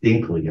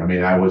distinctly.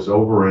 I was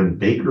over in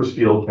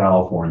Bakersfield,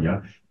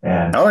 California,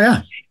 and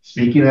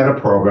speaking at a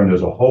program.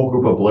 There's a whole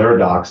group of Blair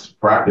docs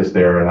practice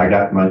there, and I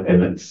got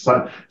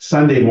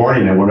Sunday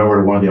morning I went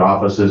over to one of the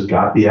offices,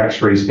 got the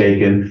X-rays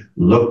taken,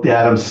 looked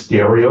at them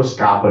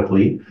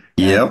stereoscopically.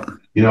 Yep.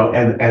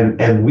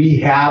 And we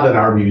have in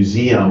our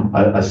museum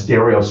a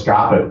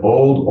stereoscopic,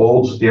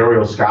 old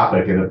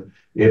stereoscopic, and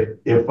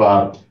if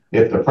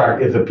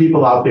the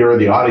people out there in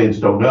the audience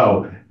don't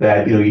know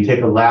that, you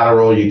take a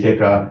lateral, you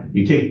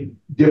take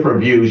different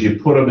views, you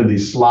put them in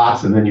these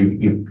slots, and then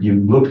you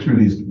look through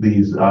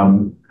these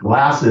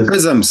glasses,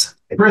 prisms,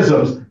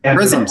 and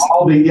there's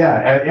all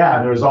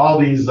there's all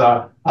these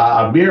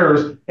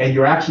mirrors, and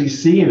you're actually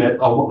seeing it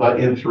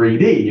in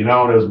 3D. And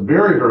it was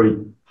very, very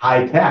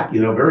high tech.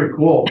 Very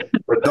cool.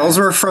 Those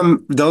were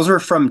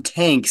from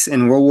tanks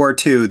in World War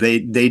II.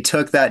 They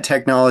took that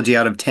technology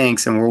out of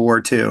tanks in World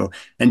War II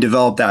and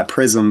developed that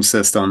prism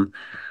system.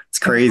 It's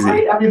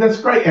crazy.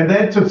 That's great. And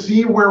then to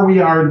see where we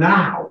are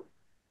now,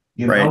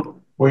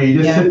 where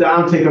you just sit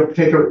down, take a,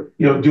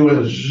 do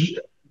a,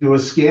 do a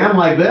scan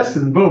like this,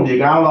 and boom, you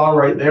got it all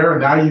right there.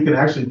 And now you can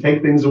actually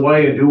take things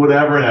away and do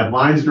whatever and have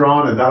lines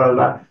drawn and da da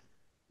da.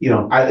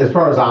 As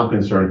far as I'm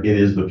concerned, it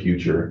is the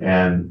future,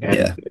 and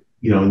Yeah.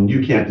 and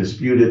you can't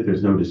dispute it.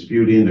 There's no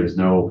disputing.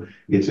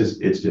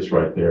 It's just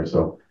right there.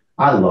 So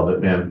I love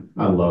it, man.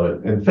 I love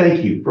it, and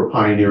thank you for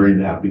pioneering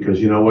that,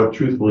 because you know what?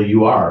 Truthfully,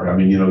 you are. I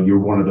mean, you're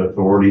one of the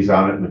authorities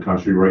on it in the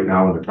country right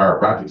now in the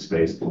chiropractic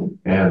space,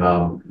 and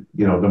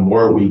the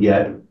more we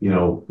get,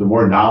 the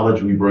more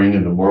knowledge we bring,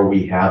 and the more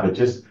we have,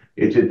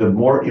 the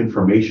more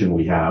information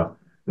we have,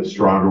 the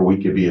stronger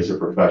we could be as a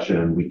profession,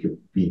 and we could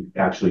be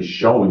actually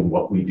showing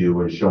what we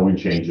do and showing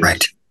changes.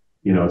 Right.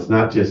 It's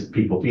not just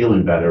people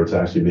feeling better; it's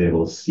actually being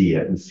able to see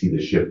it and see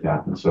the shift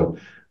happen. So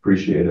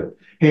appreciate it.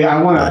 Hey,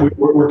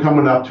 we're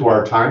coming up to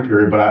our time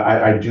period, but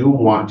I do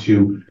want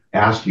to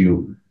ask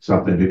you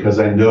something, because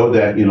I know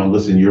that,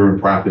 listen, you're in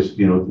practice,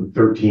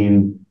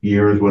 13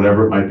 years,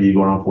 whatever it might be,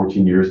 going on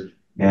 14 years,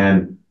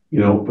 and,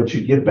 but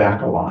you give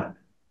back a lot.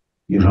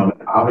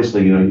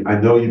 Obviously, I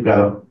know you've got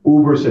a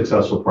uber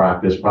successful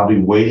practice, probably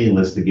waiting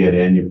list to get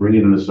in. You're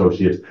bringing in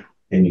associates,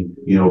 and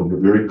you're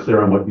very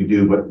clear on what you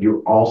do. But you're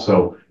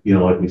also,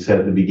 like we said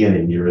at the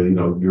beginning,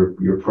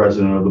 you're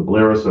president of the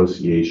Blair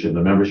Association,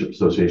 the membership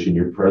association.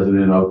 You're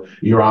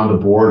on the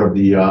board of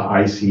the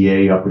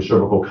ICA, Upper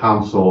Cervical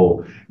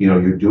Council.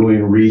 You're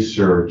doing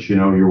research.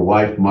 Your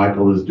wife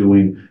Michael is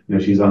doing.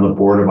 She's on the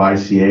board of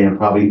ICA and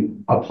probably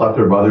a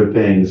plethora of other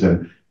things.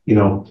 And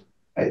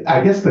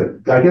I guess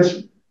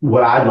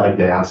what I'd like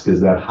to ask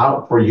is that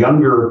how, for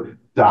younger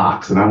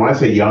docs, and when I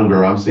say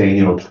younger, I'm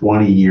saying,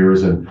 20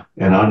 years and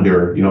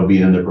under,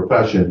 being in the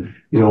profession,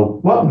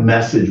 what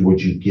message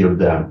would you give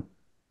them,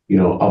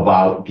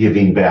 about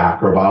giving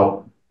back, or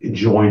about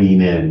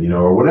joining in,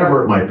 or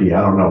whatever it might be? I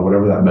don't know,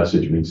 whatever that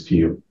message means to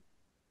you.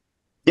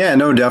 Yeah,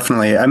 no,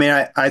 definitely. I mean,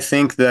 I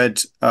think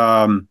that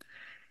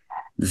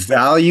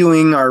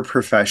valuing our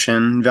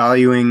profession,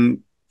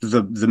 valuing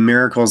the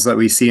miracles that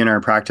we see in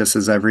our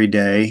practices every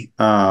day,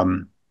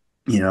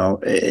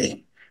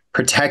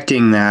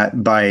 protecting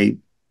that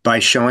by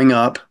showing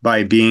up,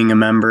 by being a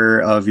member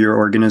of your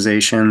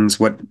organizations,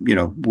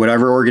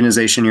 whatever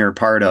organization you're a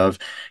part of,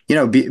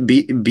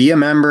 be a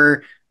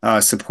member,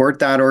 support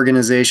that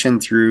organization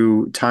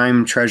through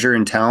time, treasure,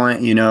 and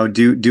talent.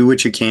 Do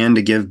what you can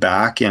to give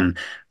back, and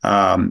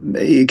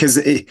because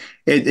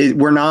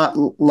we're not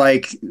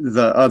like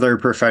the other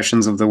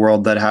professions of the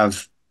world that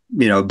have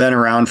been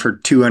around for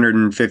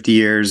 250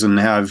 years and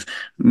have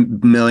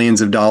millions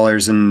of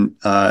dollars in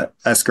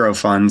escrow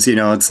funds.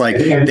 It's like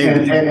and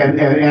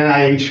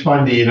NIH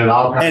funding and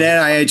all kinds and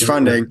NIH of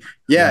funding.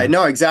 Yeah,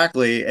 no,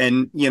 exactly.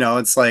 And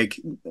it's like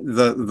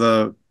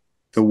the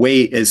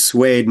weight is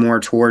swayed more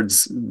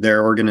towards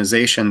their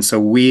organization, so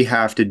we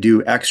have to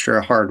do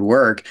extra hard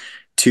work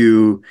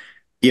to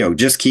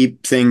just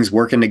keep things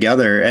working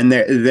together. And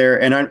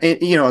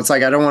it's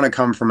like, I don't want to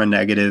come from a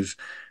negative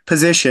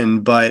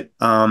position, but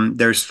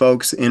there's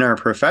folks in our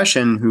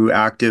profession who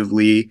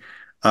actively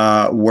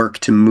work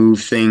to move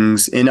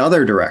things in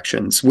other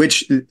directions,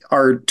 which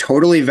are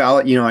totally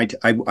valid.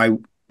 I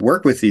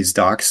work with these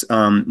docs.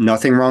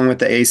 Nothing wrong with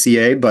the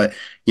ACA, but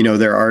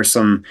there are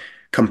some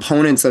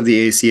components of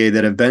the ACA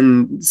that have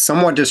been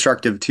somewhat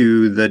destructive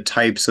to the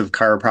types of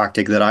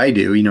chiropractic that I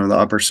do. The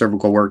upper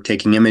cervical work,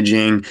 taking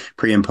imaging,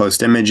 pre and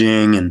post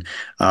imaging, and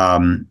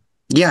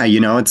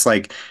it's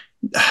like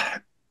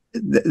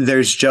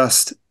there's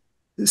just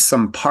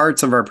some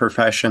parts of our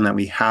profession that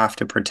we have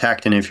to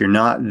protect. And if you're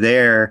not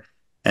there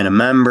and a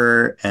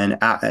member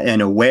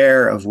and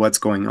aware of what's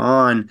going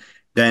on,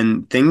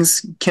 then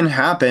things can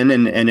happen.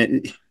 And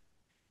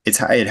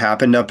it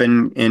happened up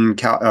in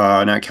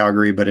not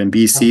Calgary, but in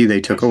BC. They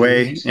took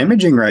away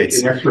imaging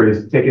rights.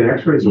 Taking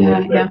X-rays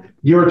away. Yeah.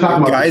 You were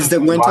talking about guys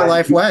that went to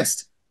Life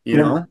West. You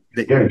were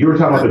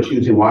talking about the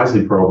Choosing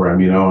Wisely program,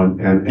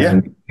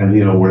 and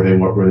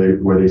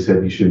where they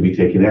said you shouldn't be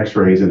taking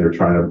X-rays, and they're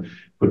trying to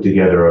put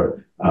together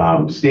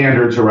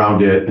standards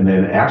around it. And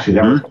then actually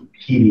that was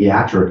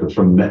pediatric. It's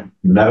from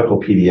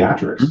medical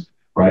pediatrics,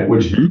 right?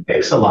 Which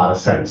makes a lot of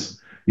sense.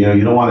 You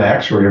don't want to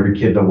X-ray every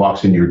kid that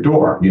walks in your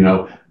door,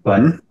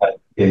 but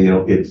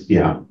it's,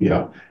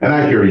 and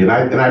I hear you,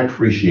 and I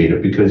appreciate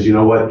it, because you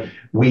know what,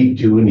 we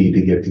do need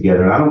to get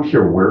together. And I don't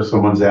care where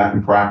someone's at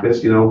in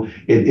practice.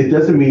 It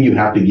doesn't mean you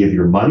have to give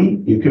your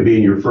money. You could be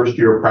in your first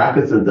year of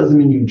practice, and it doesn't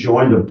mean you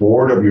join the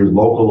board of your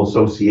local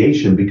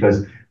association,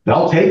 because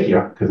they'll take you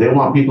because they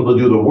want people to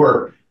do the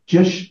work.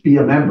 Just be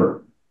a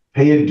member,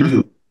 pay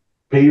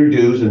your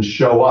dues and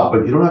show up.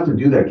 But you don't have to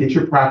do that. Get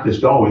your practice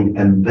going,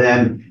 and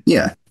then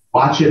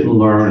watch it and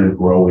learn and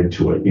grow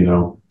into it,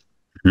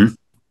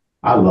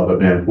 I love it,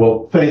 man.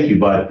 Well, thank you,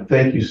 bud.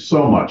 Thank you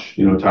so much,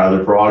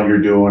 Tyler, for all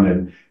you're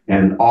doing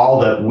and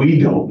all that we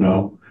don't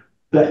know.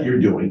 that you're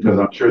doing, because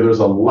I'm sure there's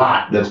a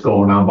lot that's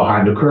going on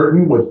behind the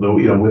curtain with the,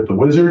 with the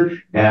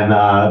Wizard and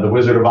the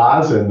Wizard of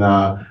Oz, and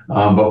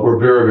but we're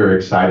very, very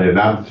excited, and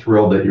I'm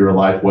thrilled that you're a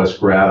Life West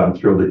grad. I'm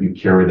thrilled that you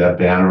carry that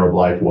banner of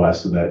Life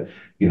West, and that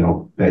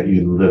that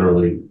you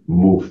literally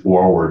move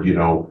forward,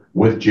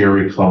 with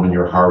Jerry Clum in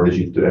your heart, as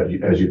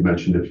you've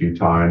mentioned a few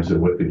times,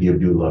 and with the Give,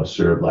 Do, Love,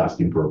 Serve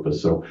lasting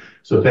purpose. So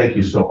thank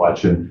you so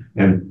much,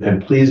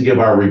 and please give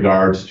our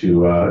regards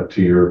to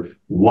your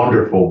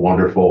wonderful,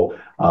 wonderful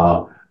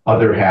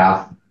other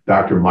half,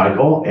 Dr.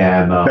 Michael,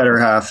 and better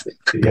half.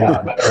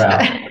 Yeah, better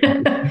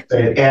half.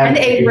 And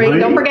Avery.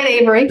 Don't forget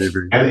Avery.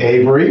 And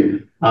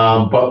Avery.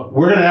 But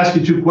we're going to ask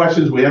you two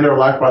questions. We end our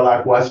Life by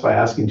Life West by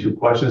asking two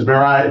questions.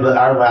 Mary,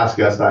 our last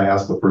guest, I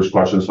asked the first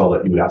question, so I'll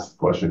let you ask the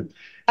question.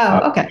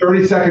 Oh, okay.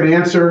 30-second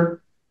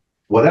answer.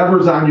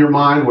 Whatever's on your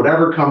mind,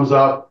 whatever comes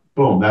up,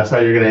 boom, that's how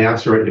you're going to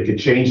answer it. It could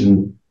change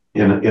in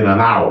an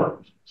hour.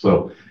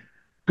 So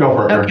go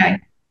for it. Okay.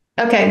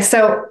 Okay.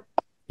 So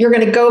you're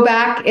going to go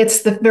back.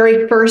 It's the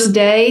very first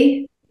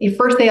day, your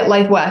first day at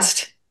Life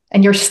West,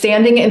 and you're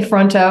standing in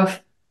front of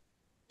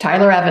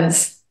Tyler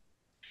Evans.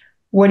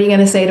 What are you going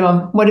to say to him?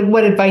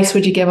 What advice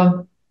would you give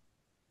him?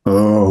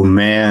 Oh,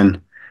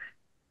 man.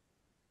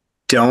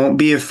 Don't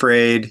be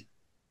afraid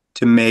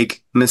to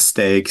make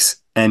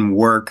mistakes and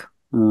work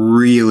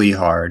really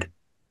hard.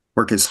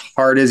 Work as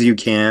hard as you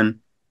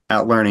can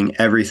at learning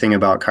everything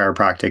about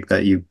chiropractic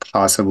that you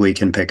possibly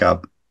can pick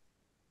up.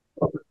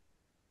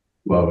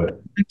 Love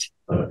it.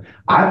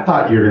 I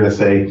thought you were going to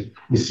say,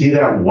 you see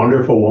that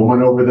wonderful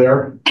woman over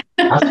there?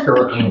 Ask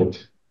her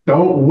out.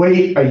 Don't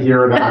wait a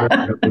year and a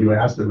half when you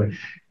ask them.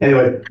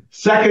 Anyway,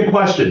 second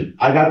question.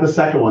 I got the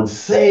second one.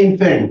 Same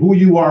thing. Who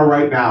you are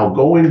right now,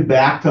 going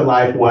back to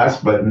Life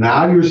West, but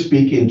now you're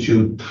speaking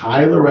to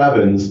Tyler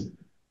Evans,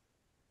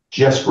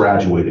 just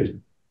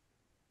graduated.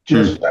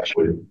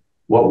 Graduated.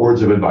 What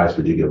words of advice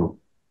would you give him?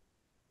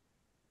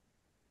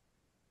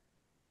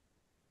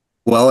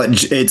 Well,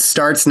 it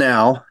starts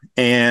now,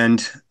 and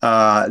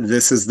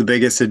this is the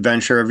biggest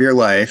adventure of your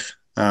life,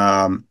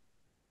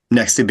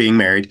 next to being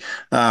married.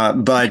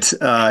 But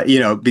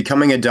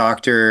becoming a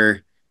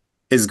doctor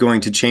is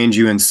going to change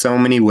you in so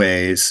many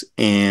ways,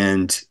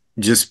 and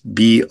just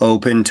be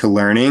open to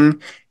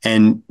learning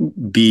and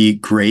be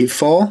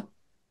grateful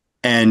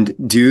and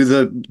do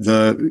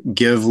the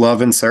give,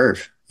 love, and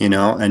serve,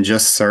 and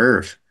just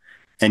serve.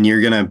 And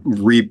you're going to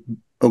reap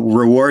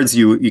rewards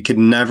you could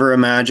never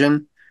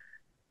imagine.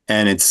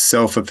 And it's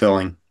so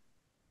fulfilling.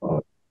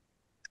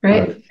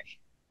 Great.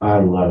 I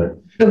love it.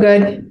 So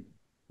good.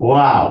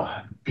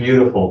 Wow.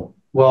 Beautiful.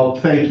 Well,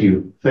 thank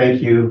you.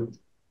 Thank you,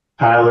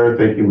 Tyler.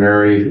 Thank you,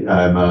 Mary.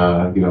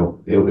 And,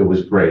 it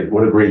was great.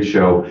 What a great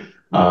show.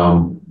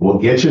 We'll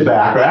get you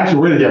back. Actually,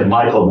 we're going to get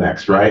Michael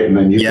next, right? And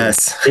then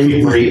yes,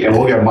 Avery, and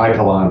we'll get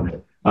Michael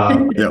on.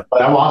 Yep.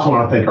 But I also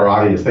want to thank our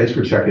audience. Thanks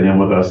for checking in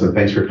with us, and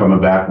thanks for coming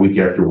back week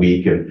after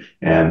week.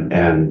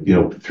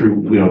 And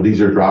through these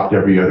are dropped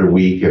every other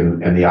week,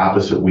 and the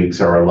opposite weeks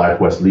are our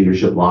Life West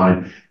leadership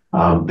line.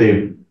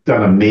 They've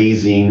done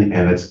amazing,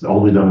 and it's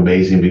only done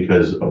amazing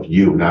because of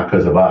you, not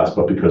because of us,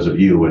 but because of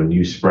you and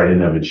you spreading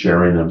them and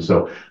sharing them.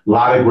 So a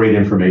lot of great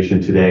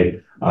information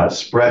today.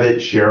 Spread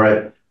it, share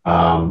it.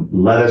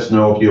 Let us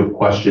know if you have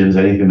questions,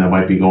 anything that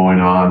might be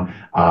going on.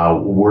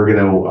 We're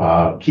going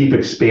to keep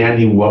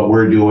expanding what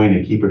we're doing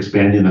and keep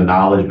expanding the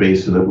knowledge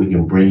base so that we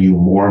can bring you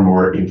more and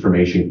more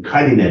information,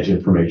 cutting edge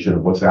information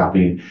of what's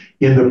happening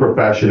in the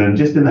profession and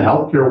just in the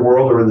healthcare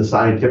world or in the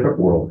scientific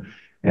world.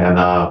 And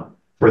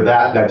for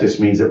that just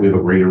means that we have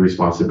a greater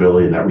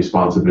responsibility, and that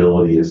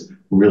responsibility is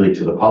really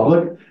to the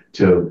public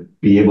to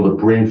be able to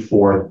bring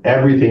forth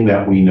everything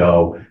that we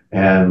know.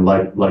 And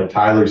like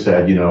Tyler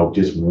said,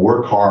 just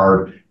work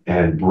hard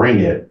and bring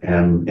it.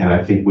 And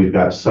I think we've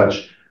got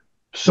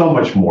so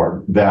much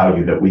more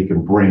value that we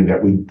can bring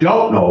that we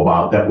don't know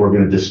about, that we're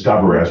going to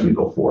discover as we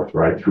go forth,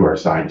 right, through our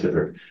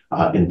scientific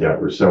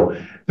endeavors. So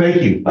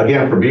thank you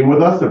again for being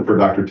with us. And for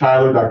Dr.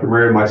 Tyler, Dr.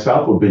 Mary, and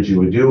myself, we'll bid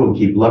you adieu, and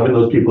keep loving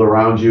those people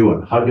around you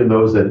and hugging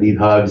those that need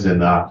hugs.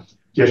 And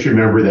just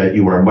remember that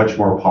you are much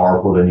more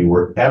powerful than you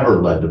were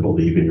ever led to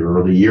believe in your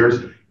early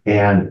years.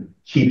 And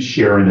keep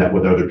sharing that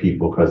with other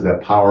people, because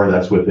that power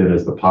that's within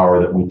is the power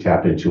that we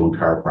tap into in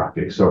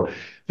chiropractic. So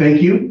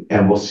thank you,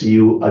 and we'll see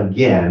you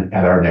again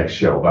at our next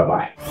show.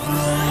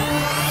 Bye-bye.